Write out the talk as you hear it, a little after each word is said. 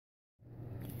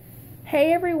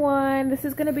Hey everyone, this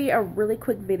is going to be a really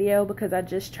quick video because I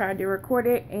just tried to record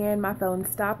it and my phone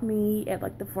stopped me at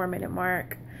like the 4-minute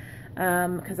mark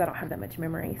because I don't have that much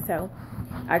memory. So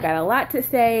I got a lot to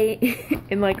say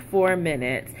in like 4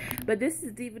 minutes. But this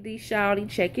is DVD Shawty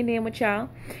checking in with y'all.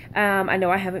 I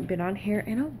know I haven't been on here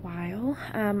in a while.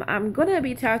 I'm going to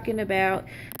be talking about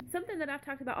something that I've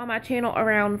talked about on my channel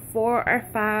around 4 or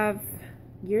 5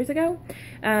 years ago,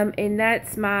 and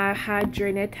that's my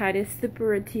Hidradenitis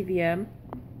Suppurativa.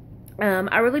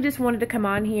 I really just wanted to come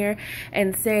on here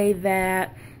and say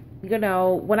that, you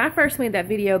know, when I first made that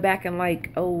video back in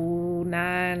like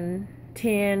 09,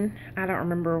 10, I don't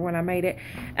remember when I made it,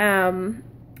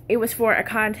 it was for a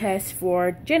contest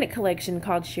for Janet collection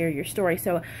called Share Your Story.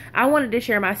 So I wanted to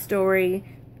share my story,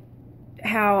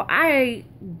 how I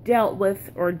dealt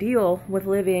with or deal with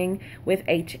living with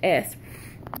HS.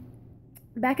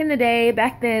 Back in the day,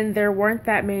 back then, there weren't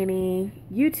that many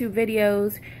YouTube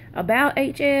videos about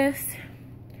HS.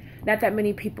 Not that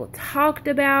many people talked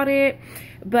about it.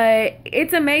 But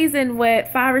it's amazing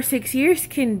what 5 or 6 years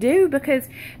can do, because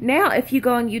now if you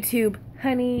go on YouTube,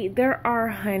 honey, there are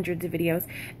hundreds of videos.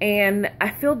 And I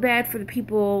feel bad for the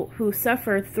people who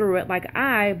suffer through it like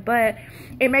but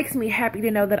it makes me happy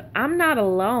to know that I'm not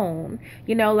alone.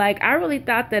 You know, like, I really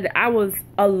thought that I was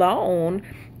alone.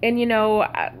 And, you know,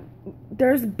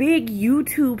 there's big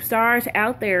YouTube stars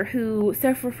out there who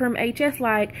suffer from HS,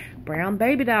 like Brown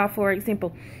Baby Doll, for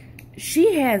example.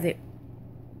 She has it.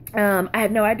 I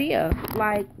had no idea,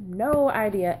 like no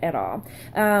idea at all.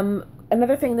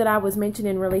 Another thing that I was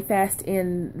mentioning really fast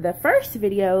in the first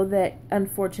video that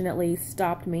unfortunately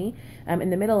stopped me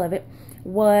in the middle of it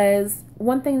was,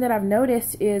 one thing that I've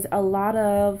noticed is a lot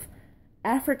of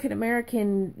African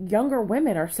American younger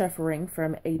women are suffering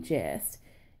from HS.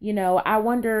 You know, I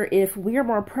wonder if we're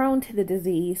more prone to the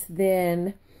disease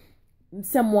than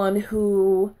someone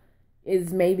who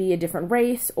is maybe a different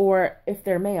race, or if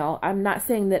they're male. I'm not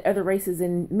saying that other races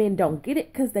and men don't get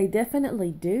it, because they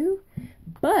definitely do.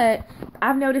 But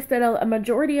I've noticed that a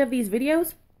majority of these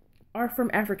videos are from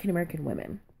African American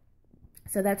women.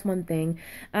 So that's one thing.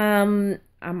 I'm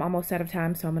almost out of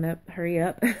time, so I'm going to hurry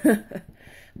up.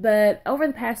 But over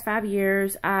the past 5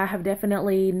 years, I have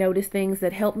definitely noticed things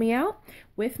that help me out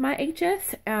with my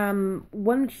HS.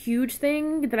 One huge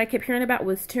thing that I kept hearing about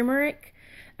was turmeric.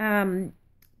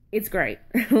 It's great.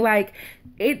 Like,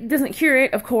 it doesn't cure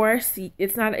it, of course.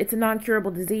 It's a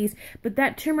non-curable disease, but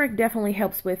that turmeric definitely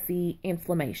helps with the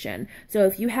inflammation. So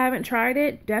if you haven't tried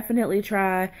it, definitely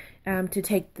try to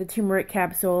take the turmeric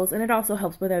capsules, and it also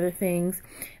helps with other things.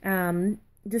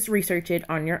 Just research it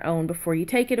on your own before you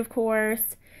take it, of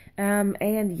course.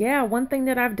 And yeah, one thing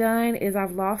that I've done is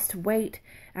I've lost weight.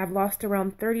 I've lost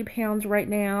around 30 pounds right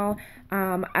now.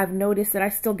 I've noticed that I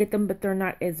still get them, but they're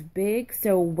not as big.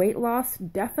 So weight loss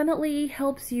definitely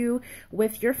helps you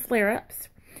with your flare-ups.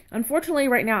 Unfortunately,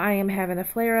 right now I am having a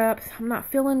flare-up. I'm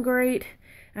not feeling great.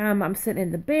 I'm sitting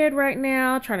in the bed right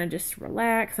now, trying to just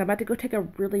relax. I'm about to go take a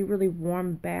really, really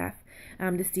warm bath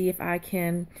to see if I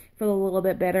can feel a little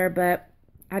bit better. But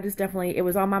I just definitely, it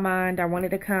was on my mind. I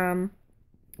wanted to come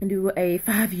and do a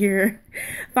 5-year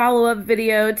follow-up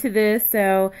video to this.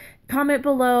 So comment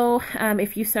below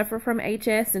if you suffer from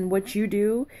HS and what you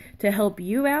do to help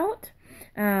you out.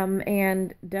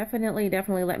 And definitely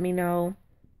let me know,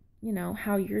 you know,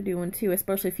 how you're doing too,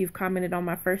 especially if you've commented on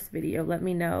my first video. Let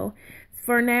me know.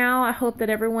 For now, I hope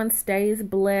that everyone stays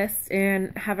blessed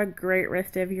and have a great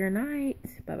rest of your night.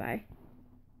 Bye-bye.